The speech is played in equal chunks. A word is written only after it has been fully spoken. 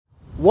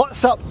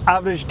What's up,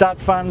 average dad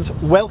fans?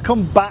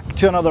 Welcome back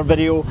to another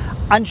video,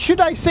 and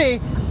should I say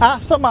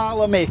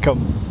assalamu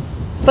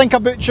alaikum. Think I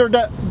butchered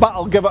it, but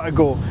I'll give it a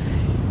go.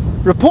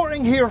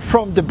 Reporting here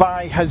from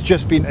Dubai has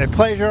just been a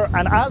pleasure,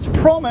 and as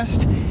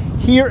promised,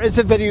 here is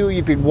a video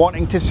you've been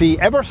wanting to see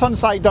ever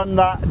since I done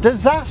that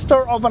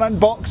disaster of an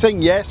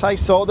unboxing. Yes, I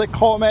saw the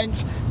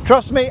comments.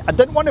 Trust me, I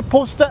didn't want to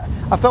post it.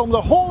 I filmed a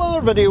whole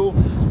other video,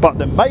 but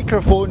the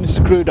microphone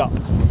screwed up.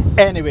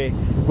 Anyway,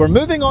 we're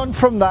moving on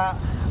from that.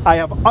 I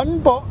have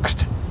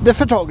unboxed the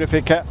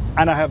photography kit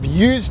and I have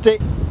used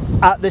it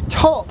at the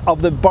top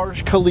of the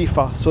Burj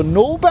Khalifa. So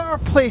no better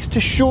place to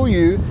show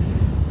you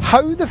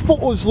how the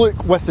photos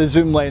look with the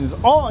zoom lens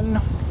on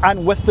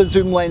and with the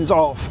zoom lens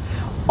off.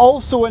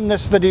 Also in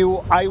this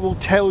video, I will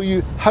tell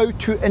you how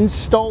to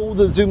install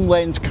the zoom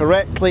lens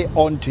correctly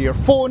onto your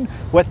phone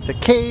with the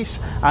case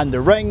and the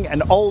ring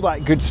and all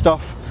that good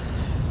stuff.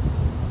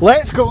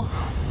 Let's go.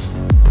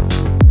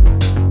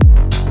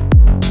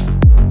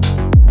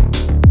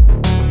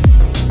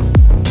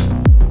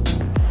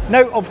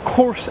 Now, of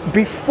course,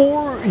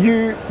 before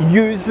you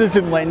use the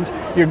zoom lens,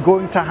 you're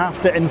going to have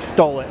to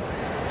install it.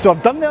 So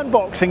I've done the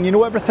unboxing, you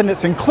know everything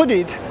that's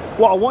included.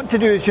 What I want to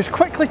do is just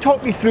quickly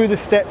talk you through the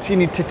steps you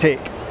need to take.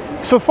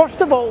 So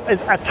first of all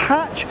is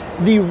attach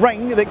the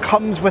ring that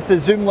comes with the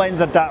zoom lens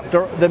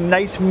adapter, the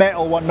nice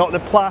metal one, not the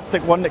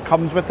plastic one that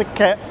comes with the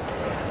kit.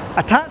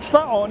 Attach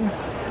that on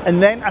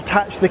and then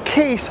attach the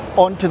case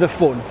onto the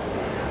phone.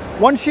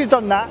 Once you've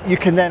done that, you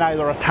can then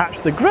either attach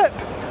the grip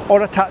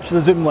or attach the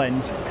zoom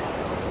lens.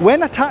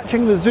 When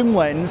attaching the zoom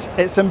lens,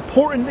 it's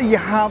important that you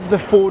have the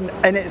phone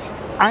in its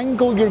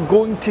angle you're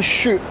going to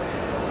shoot.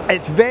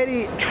 It's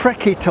very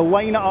tricky to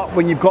line it up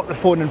when you've got the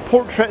phone in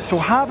portrait, so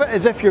have it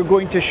as if you're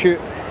going to shoot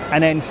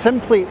and then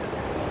simply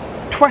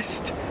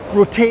twist,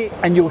 rotate,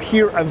 and you'll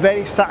hear a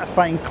very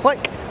satisfying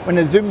click when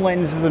the zoom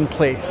lens is in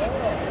place.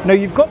 Now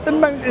you've got the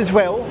mount as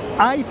well.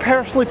 I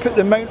personally put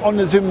the mount on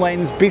the zoom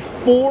lens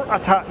before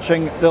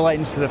attaching the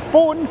lens to the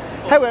phone.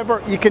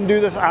 However, you can do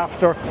this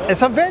after.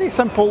 It's a very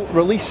simple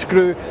release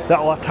screw that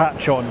will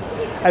attach on.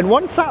 And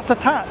once that's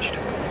attached,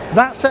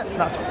 that's it.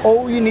 That's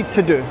all you need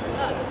to do.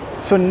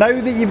 So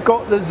now that you've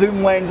got the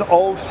zoom lens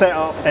all set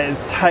up, it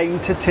is time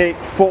to take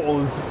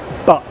photos.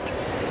 But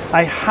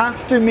I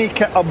have to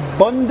make it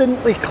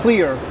abundantly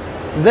clear,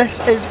 this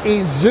is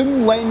a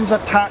zoom lens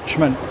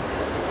attachment.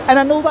 And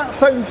I know that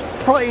sounds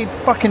pretty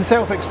fucking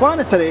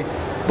self-explanatory,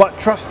 but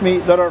trust me,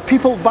 there are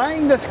people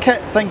buying this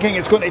kit thinking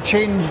it's going to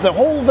change the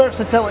whole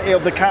versatility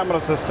of the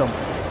camera system.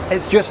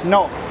 It's just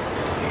not.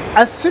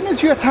 As soon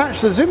as you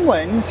attach the zoom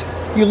lens,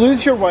 you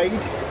lose your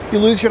wide, you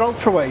lose your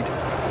ultra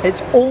wide.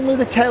 It's only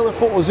the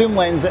telephoto zoom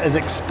lens that is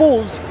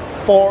exposed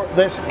for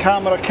this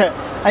camera kit.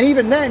 And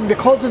even then,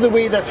 because of the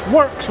way this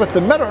works with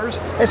the mirrors,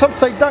 it's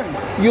upside down.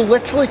 You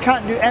literally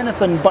can't do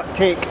anything but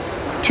take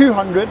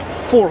 200,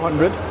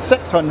 400,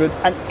 600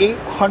 and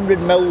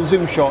 800mm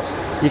zoom shots.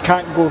 You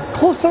can't go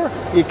closer,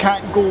 you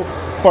can't go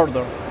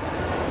further.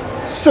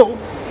 So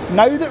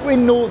now that we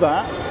know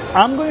that,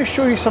 I'm going to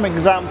show you some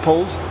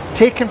examples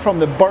taken from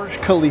the Burj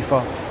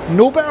Khalifa.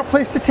 No better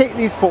place to take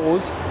these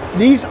photos.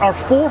 These are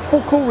 4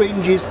 focal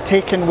ranges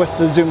taken with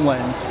the zoom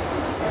lens.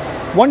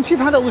 Once you've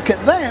had a look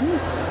at them,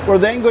 we're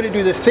then going to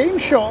do the same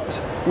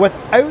shots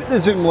without the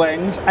zoom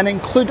lens and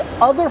include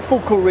other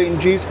focal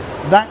ranges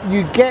that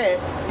you get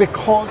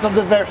because of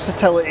the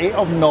versatility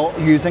of not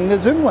using the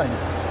zoom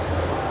lens.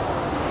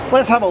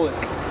 Let's have a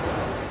look.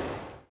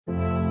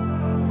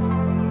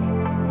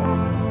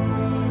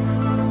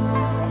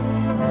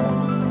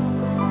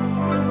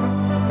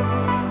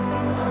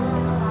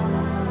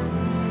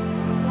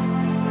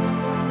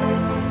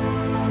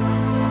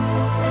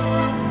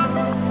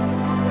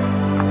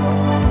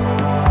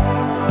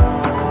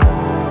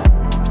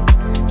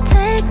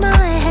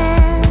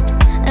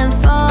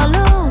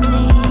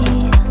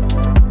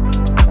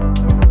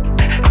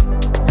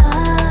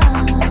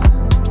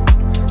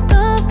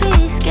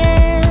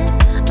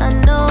 I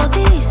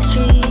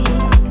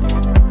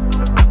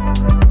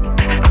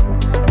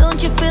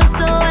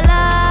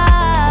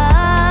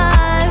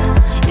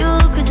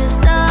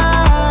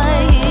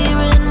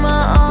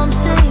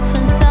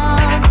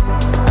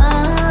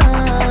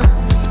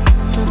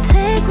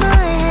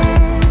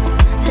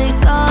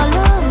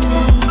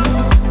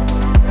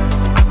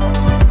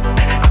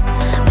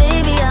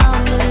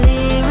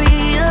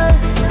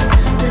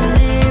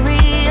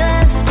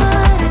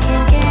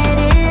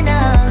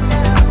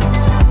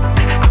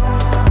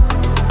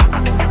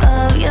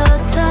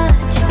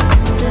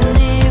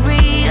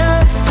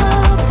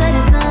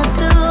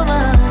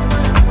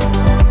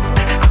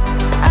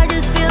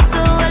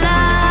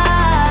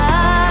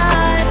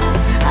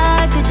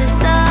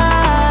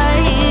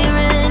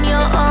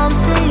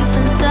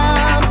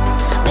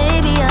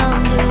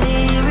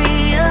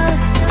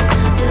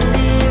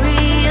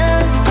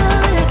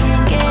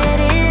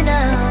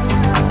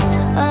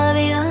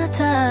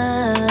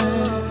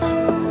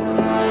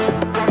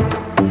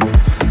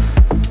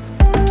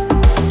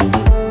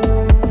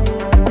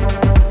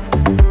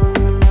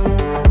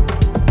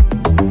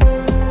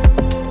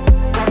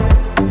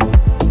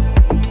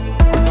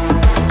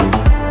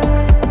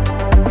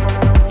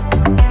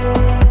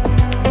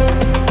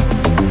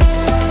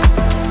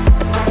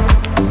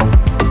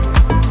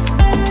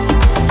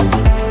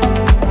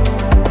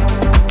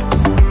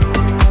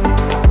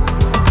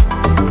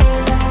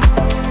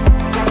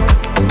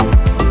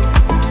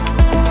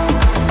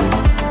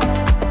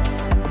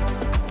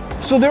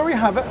So there we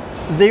have it.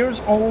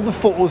 There's all the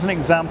photos and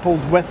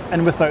examples with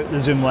and without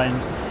the zoom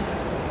lens.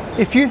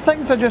 A few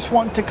things I just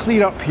want to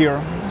clear up here.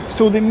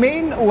 So the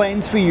main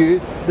lens we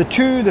use, the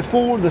 2, the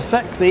 4, the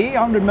 6, the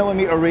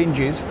 800mm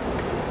ranges,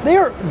 they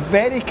are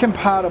very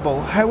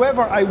comparable.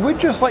 However, I would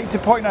just like to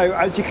point out,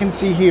 as you can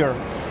see here,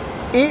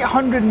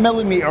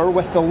 800mm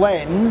with the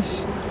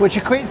lens, which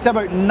equates to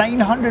about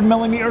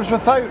 900mm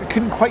without,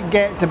 couldn't quite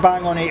get to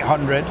bang on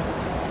 800,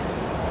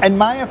 in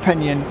my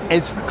opinion,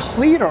 is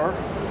clearer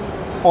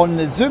on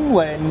the zoom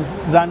lens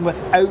than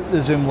without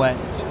the zoom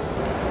lens.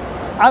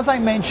 As I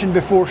mentioned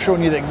before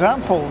showing you the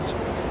examples,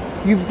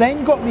 you've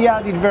then got the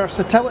added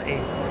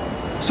versatility.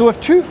 So if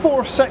 2,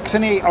 4, 6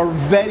 and 8 are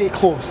very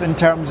close in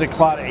terms of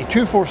clarity,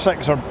 2, 4,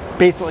 6 are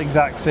basically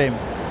exact same,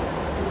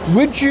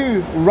 would you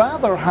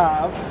rather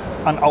have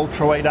an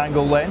ultra wide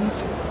angle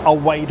lens, a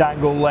wide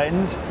angle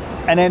lens,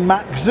 and then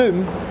max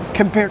zoom,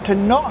 compared to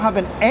not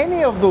having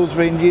any of those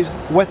ranges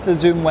with the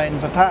zoom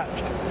lens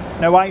attached?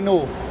 Now I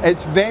know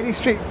it's very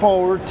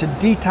straightforward to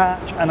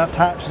detach and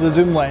attach the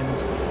zoom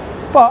lens,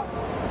 but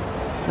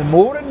the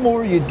more and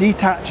more you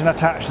detach and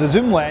attach the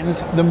zoom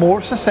lens, the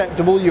more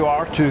susceptible you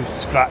are to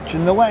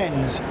scratching the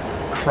lens,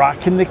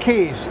 cracking the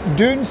case,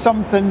 doing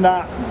something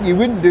that you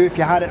wouldn't do if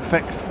you had it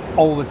fixed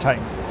all the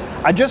time.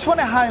 I just want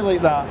to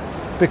highlight that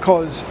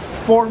because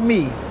for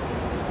me,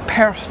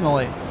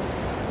 personally,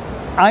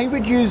 I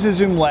would use the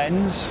zoom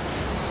lens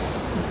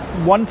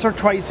once or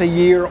twice a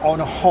year on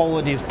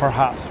holidays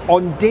perhaps.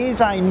 On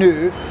days I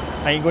knew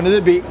I ain't going to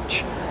the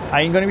beach,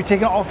 I ain't going to be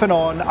taking it off and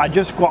on, I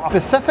just got a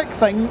specific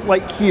thing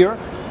like here,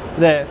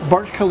 the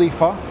Burj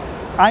Khalifa,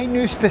 I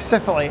knew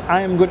specifically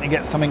I am going to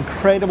get some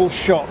incredible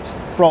shots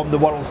from the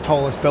world's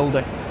tallest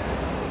building.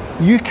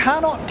 You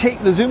cannot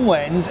take the zoom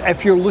lens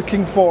if you're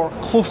looking for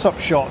close-up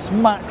shots,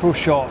 macro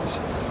shots.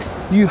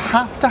 You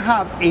have to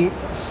have a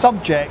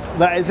subject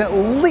that is at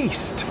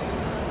least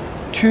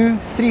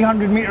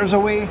 200-300 meters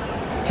away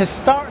to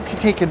start to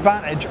take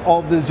advantage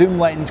of the zoom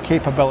lens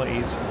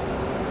capabilities.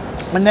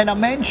 And then I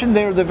mentioned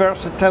there the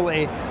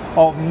versatility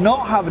of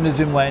not having a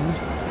zoom lens,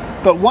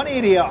 but one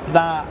area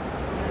that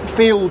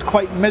failed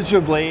quite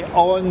miserably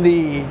on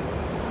the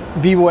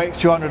Vivo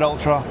X200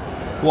 Ultra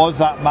was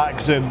that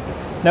max zoom.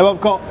 Now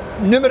I've got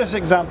numerous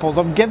examples,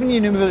 I've given you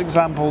numerous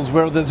examples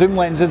where the zoom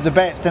lens is the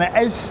best, and it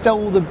is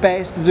still the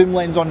best zoom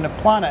lens on the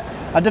planet.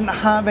 I didn't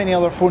have any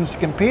other phones to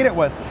compare it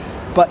with,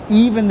 but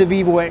even the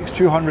Vivo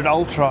X200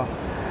 Ultra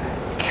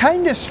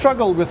kind of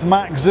struggled with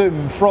max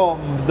zoom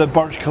from the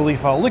Burj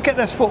Khalifa. Look at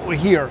this photo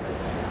here.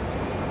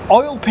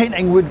 Oil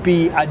painting would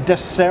be a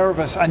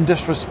disservice and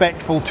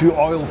disrespectful to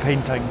oil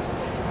paintings.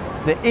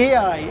 The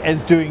AI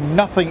is doing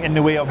nothing in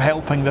the way of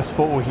helping this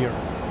photo here.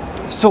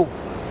 So,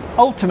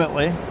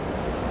 ultimately,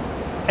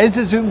 is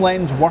the zoom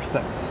lens worth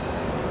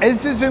it?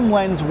 Is the zoom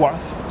lens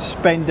worth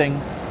spending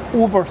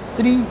over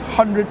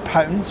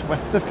 £300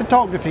 with the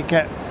photography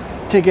kit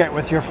to get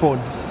with your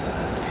phone?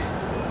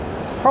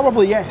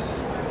 Probably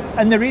yes.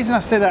 And the reason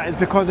I say that is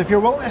because if you're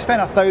willing to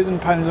spend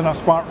 £1,000 on a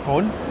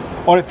smartphone,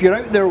 or if you're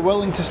out there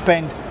willing to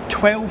spend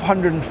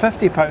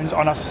 £1,250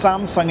 on a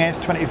Samsung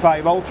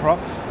S25 Ultra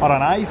or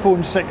an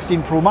iPhone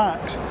 16 Pro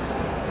Max,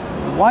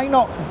 why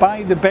not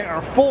buy the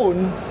better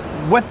phone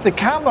with the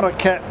camera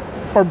kit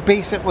for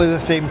basically the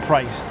same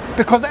price?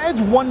 Because it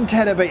is 1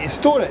 terabyte of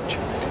storage.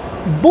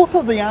 Both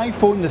of the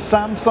iPhone, the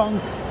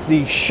Samsung,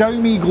 the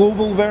Xiaomi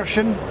global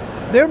version,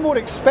 they're more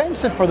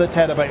expensive for the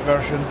terabyte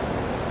version.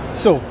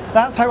 So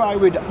that's how I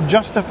would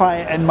justify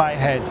it in my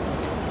head.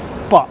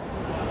 But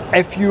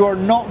if you are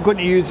not going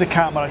to use the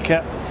camera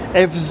kit,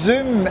 if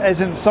zoom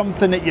isn't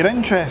something that you're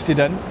interested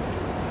in,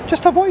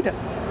 just avoid it.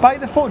 Buy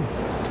the phone.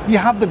 You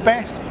have the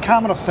best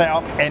camera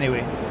setup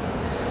anyway.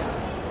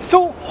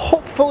 So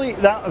hopefully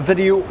that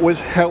video was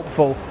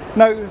helpful.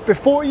 Now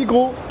before you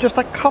go, just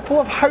a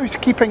couple of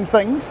housekeeping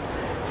things.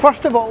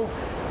 First of all,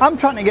 I'm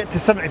trying to get to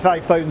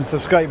 75,000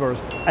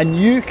 subscribers, and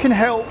you can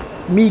help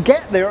me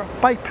get there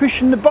by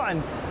pushing the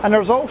button. And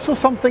there's also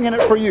something in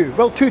it for you.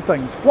 Well, 2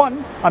 things.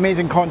 1,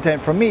 amazing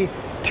content from me.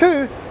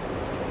 2,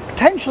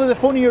 potentially the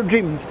phone of your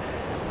dreams.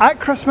 At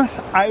Christmas,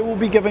 I will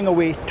be giving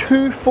away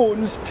 2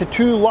 phones to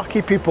 2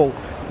 lucky people.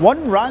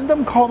 1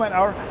 random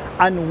commenter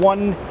and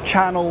 1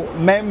 channel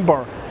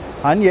member.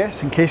 And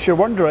yes, in case you're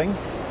wondering,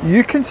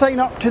 you can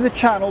sign up to the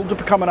channel to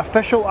become an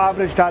official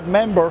Average Dad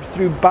member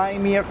through Buy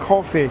Me a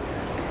Coffee.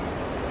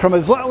 From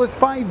as little as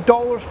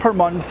 $5 per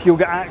month, you'll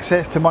get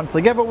access to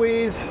monthly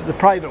giveaways, the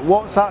private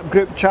WhatsApp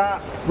group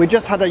chat. We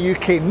just had a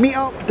UK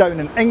meetup down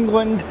in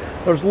England.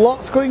 There's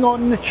lots going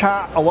on in the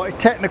chat, a lot of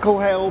technical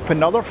help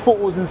and other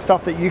photos and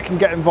stuff that you can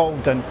get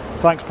involved in.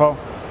 Thanks, Paul.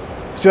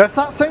 So if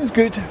that sounds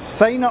good,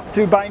 sign up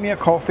through Buy Me a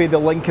Coffee, the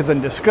link is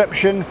in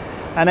description.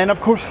 And then of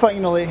course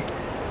finally,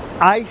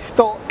 I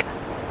stock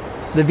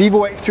the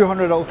Vivo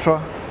X200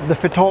 Ultra, the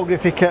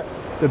photography kit,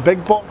 the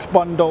big box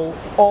bundle,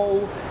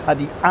 all at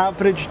the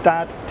Average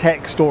Dad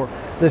Tech Store.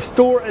 The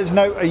store is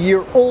now a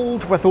year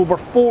old with over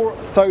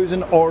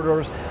 4,000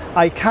 orders.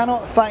 I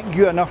cannot thank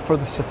you enough for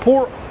the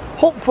support.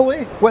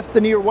 Hopefully, with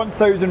the near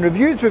 1,000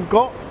 reviews we've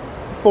got,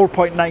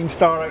 4.9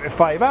 star out of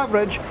 5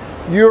 average,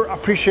 you're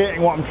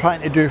appreciating what I'm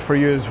trying to do for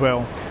you as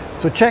well.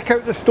 So check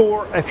out the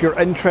store if you're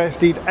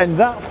interested in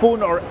that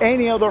phone or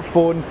any other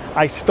phone.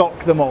 I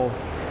stock them all.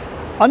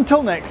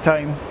 Until next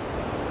time.